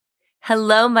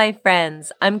Hello, my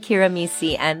friends. I'm Kira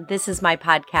Misi, and this is my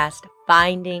podcast,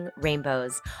 Finding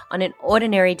Rainbows on an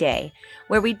Ordinary Day,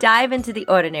 where we dive into the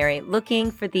ordinary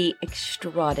looking for the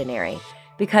extraordinary.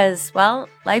 Because, well,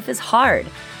 life is hard,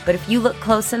 but if you look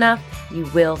close enough,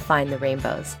 you will find the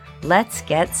rainbows. Let's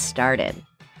get started.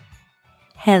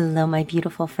 Hello, my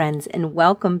beautiful friends, and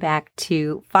welcome back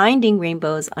to Finding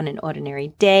Rainbows on an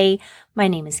Ordinary Day. My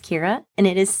name is Kira, and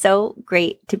it is so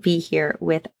great to be here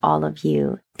with all of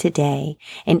you today.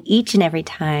 And each and every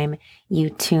time you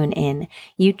tune in,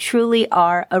 you truly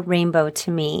are a rainbow to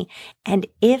me. And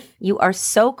if you are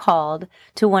so called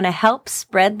to want to help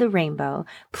spread the rainbow,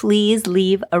 please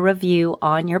leave a review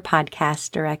on your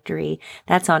podcast directory.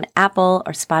 That's on Apple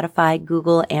or Spotify,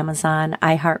 Google, Amazon,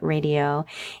 iHeartRadio.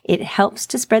 It helps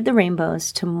to spread the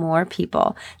rainbows to more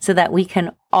people so that we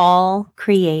can all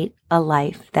create a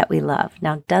life that we love.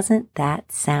 Now, doesn't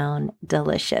that sound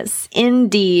delicious?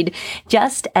 Indeed,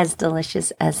 just as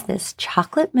delicious as this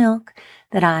chocolate milk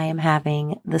that I am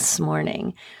having this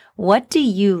morning. What do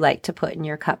you like to put in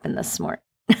your cup in this morning?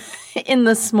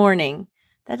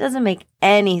 That doesn't make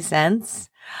any sense.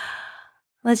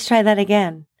 Let's try that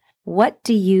again. What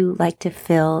do you like to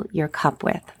fill your cup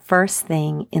with first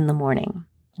thing in the morning?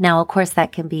 Now, of course,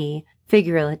 that can be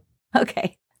figurative.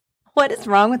 Okay. What is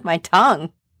wrong with my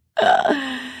tongue?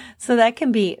 So that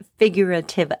can be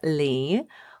figuratively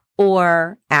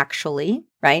or actually,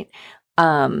 right?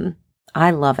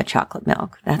 I love a chocolate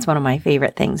milk. That's one of my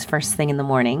favorite things first thing in the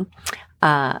morning.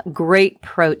 Great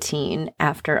protein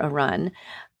after a run,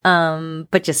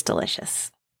 but just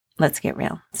delicious. Let's get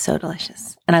real. So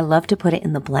delicious. And I love to put it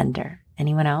in the blender.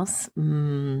 Anyone else?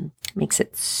 Makes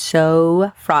it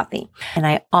so frothy. And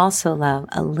I also love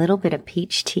a little bit of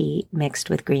peach tea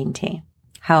mixed with green tea.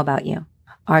 How about you?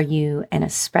 Are you an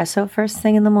espresso first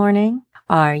thing in the morning?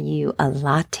 Are you a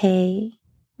latte?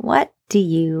 What do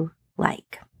you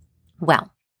like?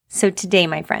 Well, so today,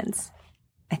 my friends,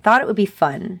 I thought it would be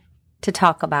fun to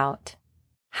talk about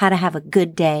how to have a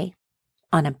good day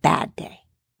on a bad day.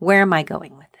 Where am I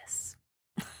going with this?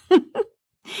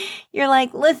 You're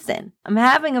like, listen, I'm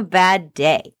having a bad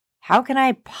day. How can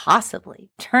I possibly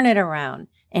turn it around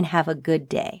and have a good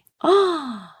day?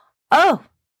 Oh,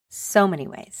 so many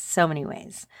ways, so many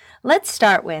ways. Let's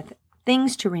start with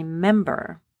things to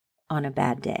remember on a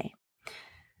bad day.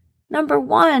 Number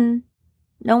one,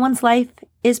 no one's life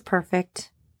is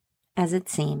perfect as it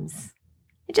seems.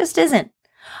 It just isn't.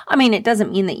 I mean, it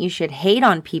doesn't mean that you should hate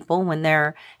on people when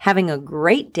they're having a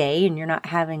great day and you're not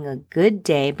having a good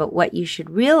day. But what you should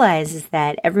realize is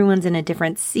that everyone's in a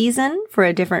different season for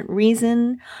a different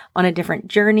reason, on a different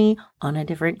journey, on a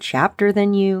different chapter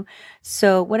than you.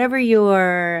 So whatever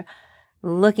you're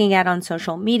looking at on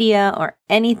social media or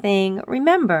anything,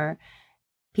 remember,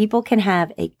 people can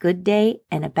have a good day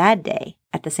and a bad day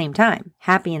at the same time.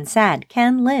 Happy and sad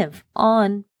can live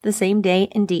on the same day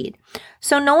indeed.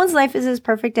 So no one's life is as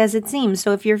perfect as it seems.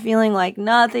 So if you're feeling like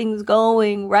nothing's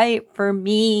going right for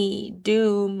me,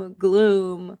 doom,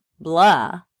 gloom,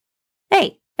 blah,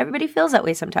 hey, everybody feels that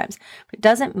way sometimes. But it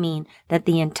doesn't mean that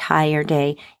the entire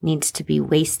day needs to be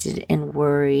wasted in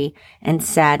worry and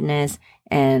sadness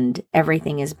and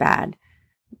everything is bad.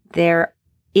 There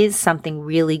is something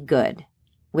really good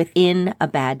within a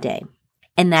bad day,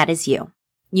 and that is you.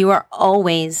 You are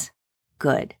always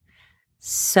good.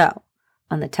 So,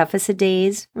 on the toughest of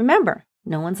days, remember,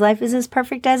 no one's life is as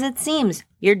perfect as it seems.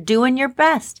 You're doing your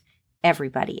best.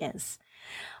 Everybody is.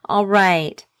 All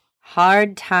right.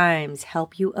 Hard times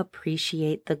help you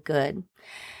appreciate the good.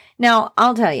 Now,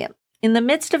 I'll tell you, in the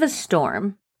midst of a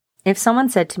storm, if someone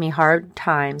said to me, hard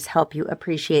times help you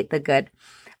appreciate the good,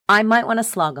 I might want to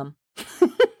slug them.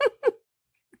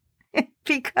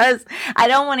 Because I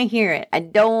don't want to hear it. I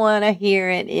don't want to hear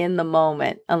it in the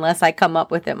moment unless I come up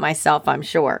with it myself, I'm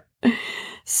sure.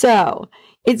 So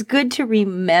it's good to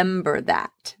remember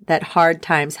that hard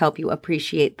times help you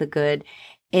appreciate the good.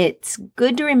 It's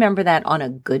good to remember that on a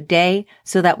good day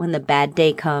so that when the bad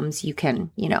day comes, you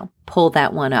can, pull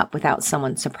that one up without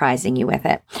someone surprising you with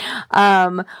it.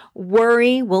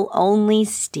 Worry will only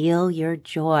steal your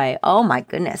joy. Oh my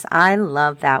goodness. I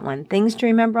love that one. Things to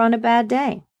remember on a bad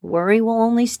day. Worry will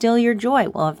only steal your joy.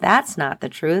 Well, if that's not the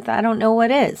truth, I don't know what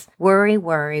is. Worry,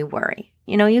 worry, worry.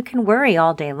 You can worry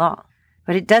all day long,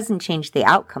 but it doesn't change the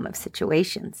outcome of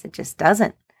situations. It just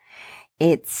doesn't.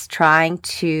 It's trying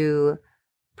to,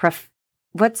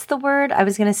 what's the word? I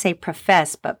was going to say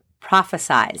profess, but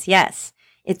prophesize. Yes.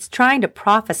 It's trying to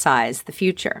prophesize the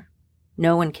future.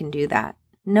 No one can do that.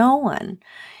 No one.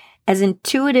 As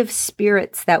intuitive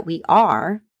spirits that we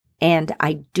are, and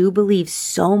I do believe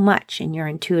so much in your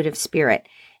intuitive spirit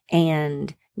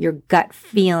and your gut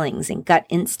feelings and gut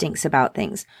instincts about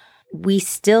things, we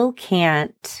still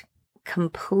can't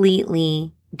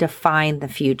completely define the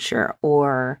future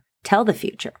or tell the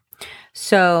future.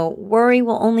 So worry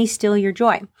will only steal your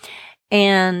joy.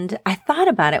 And I thought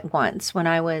about it once when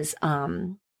I was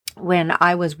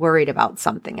worried about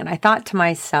something, and I thought to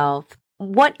myself,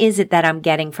 what is it that I'm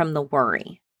getting from the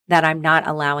worry that I'm not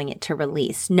allowing it to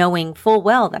release, knowing full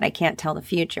well that I can't tell the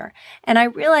future? And I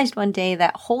realized one day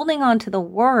that holding on to the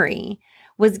worry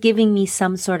was giving me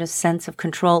some sort of sense of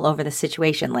control over the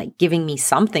situation, like giving me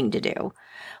something to do.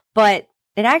 But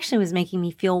it actually was making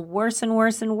me feel worse and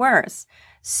worse and worse.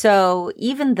 So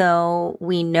even though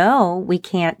we know we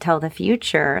can't tell the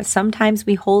future, sometimes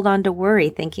we hold on to worry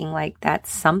thinking like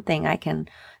that's something I can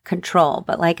control.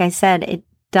 But like I said, it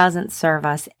doesn't serve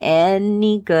us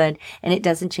any good, and it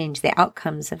doesn't change the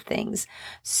outcomes of things.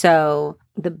 So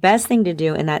the best thing to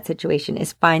do in that situation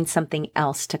is find something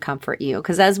else to comfort you.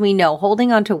 Because as we know,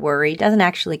 holding on to worry doesn't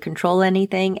actually control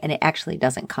anything, and it actually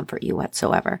doesn't comfort you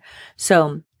whatsoever.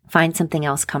 So find something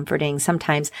else comforting.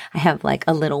 Sometimes I have like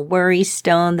a little worry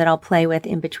stone that I'll play with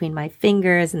in between my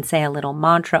fingers and say a little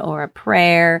mantra or a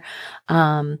prayer,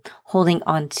 holding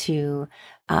on to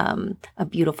a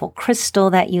beautiful crystal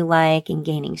that you like and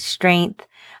gaining strength,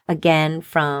 again,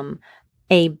 from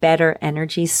a better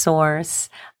energy source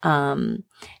and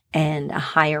a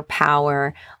higher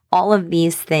power. All of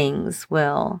these things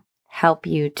will help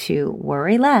you to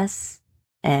worry less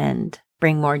and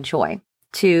bring more joy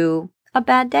to a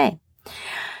bad day.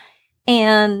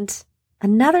 And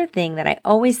another thing that I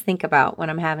always think about when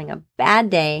I'm having a bad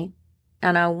day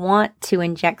and I want to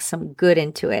inject some good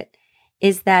into it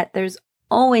is that there's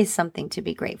always something to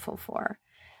be grateful for.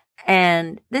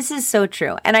 And this is so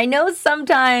true. And I know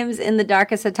sometimes in the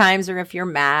darkest of times, or if you're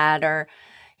mad or,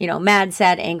 mad,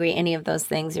 sad, angry, any of those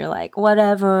things, you're like,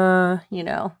 whatever,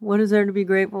 what is there to be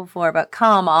grateful for? But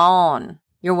come on,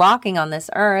 you're walking on this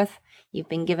earth. You've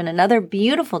been given another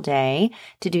beautiful day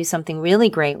to do something really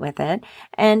great with it.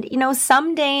 And,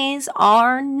 some days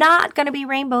are not going to be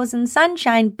rainbows and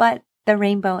sunshine, but the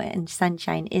rainbow and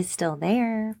sunshine is still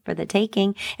there for the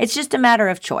taking. It's just a matter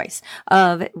of choice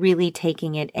of really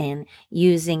taking it and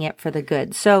using it for the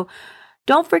good. So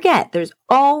don't forget, there's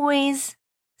always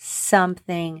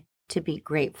something to be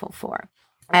grateful for.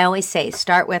 I always say,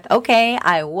 start with, okay,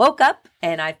 I woke up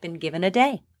and I've been given a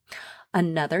day,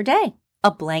 another day. A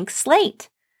blank slate.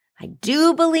 I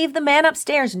do believe the man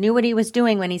upstairs knew what he was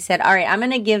doing when he said, all right, I'm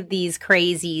going to give these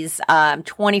crazies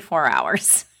 24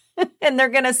 hours and they're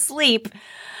going to sleep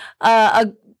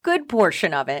a good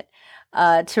portion of it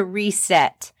to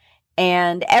reset.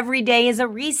 And every day is a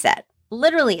reset.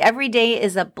 Literally, every day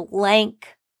is a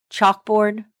blank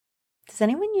chalkboard. Does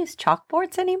anyone use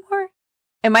chalkboards anymore?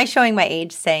 Am I showing my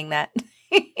age saying that?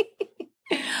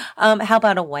 How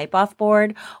about a wipe-off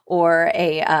board or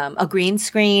a green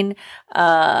screen,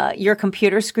 your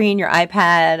computer screen, your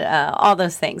iPad, all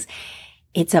those things?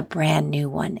 It's a brand new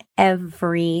one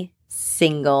every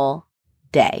single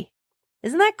day.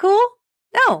 Isn't that cool?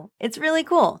 No, it's really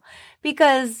cool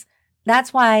because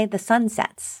that's why the sun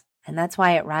sets and that's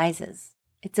why it rises.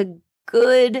 It's a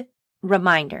good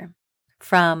reminder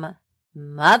from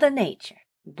Mother Nature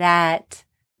that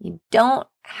you don't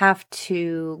have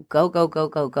to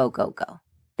go.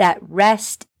 That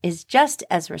rest is just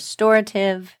as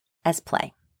restorative as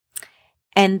play.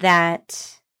 And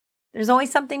that there's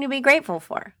always something to be grateful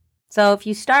for. So if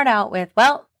you start out with,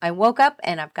 well, I woke up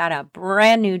and I've got a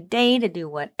brand new day to do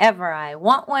whatever I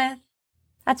want with,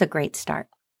 that's a great start.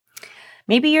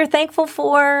 Maybe you're thankful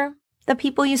for the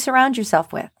people you surround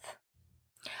yourself with.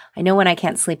 I know when I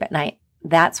can't sleep at night,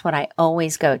 that's what I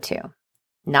always go to.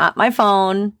 Not my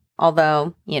phone,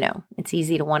 although, it's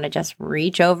easy to want to just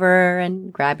reach over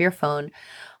and grab your phone.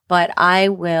 But I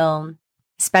will,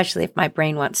 especially if my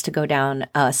brain wants to go down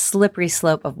a slippery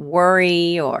slope of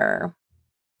worry or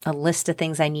a list of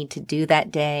things I need to do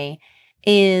that day,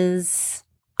 is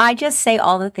I just say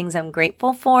all the things I'm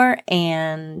grateful for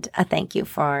and a thank you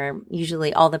for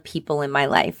usually all the people in my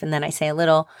life. And then I say a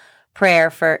little prayer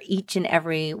for each and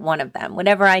every one of them,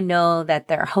 whatever I know that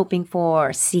they're hoping for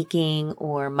or seeking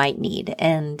or might need.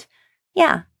 And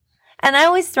yeah. And I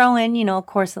always throw in, of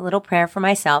course, a little prayer for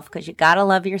myself because you got to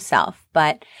love yourself.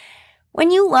 But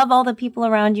when you love all the people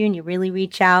around you and you really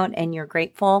reach out and you're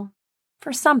grateful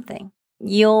for something,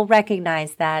 you'll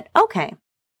recognize that, okay,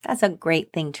 that's a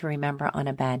great thing to remember on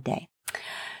a bad day.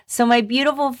 So my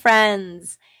beautiful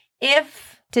friends,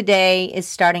 if today is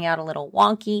starting out a little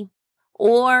wonky,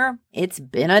 or it's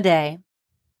been a day,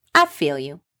 I feel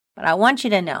you, but I want you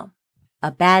to know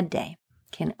a bad day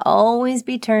can always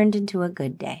be turned into a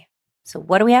good day. So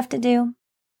what do we have to do?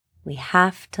 we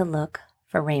have to look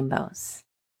for rainbows.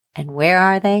 And where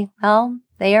are they? Well,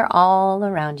 they are all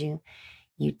around you.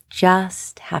 You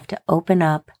just have to open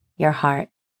up your heart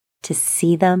to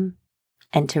see them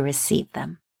and to receive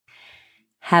them.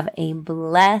 Have a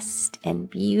blessed and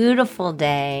beautiful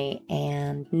day,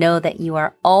 and know that you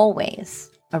are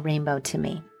always a rainbow to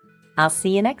me. I'll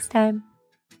see you next time.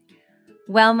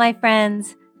 Well, my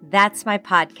friends, that's my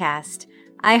podcast.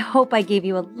 I hope I gave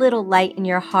you a little light in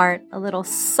your heart, a little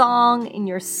song in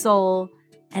your soul,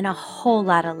 and a whole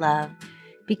lot of love,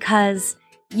 because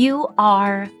you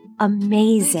are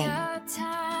amazing.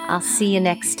 I'll see you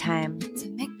next time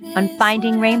on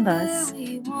Finding Rainbows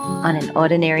on an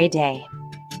Ordinary Day.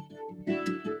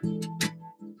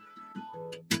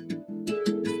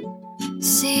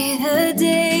 See the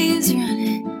days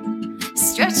running,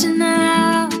 stretching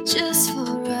out just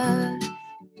for us.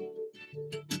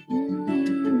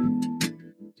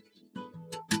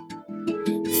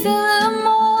 Fill them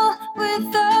all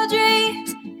with our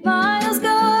dreams, miles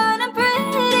gone and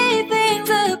pretty things.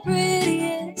 The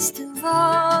prettiest of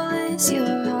all is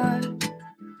yours.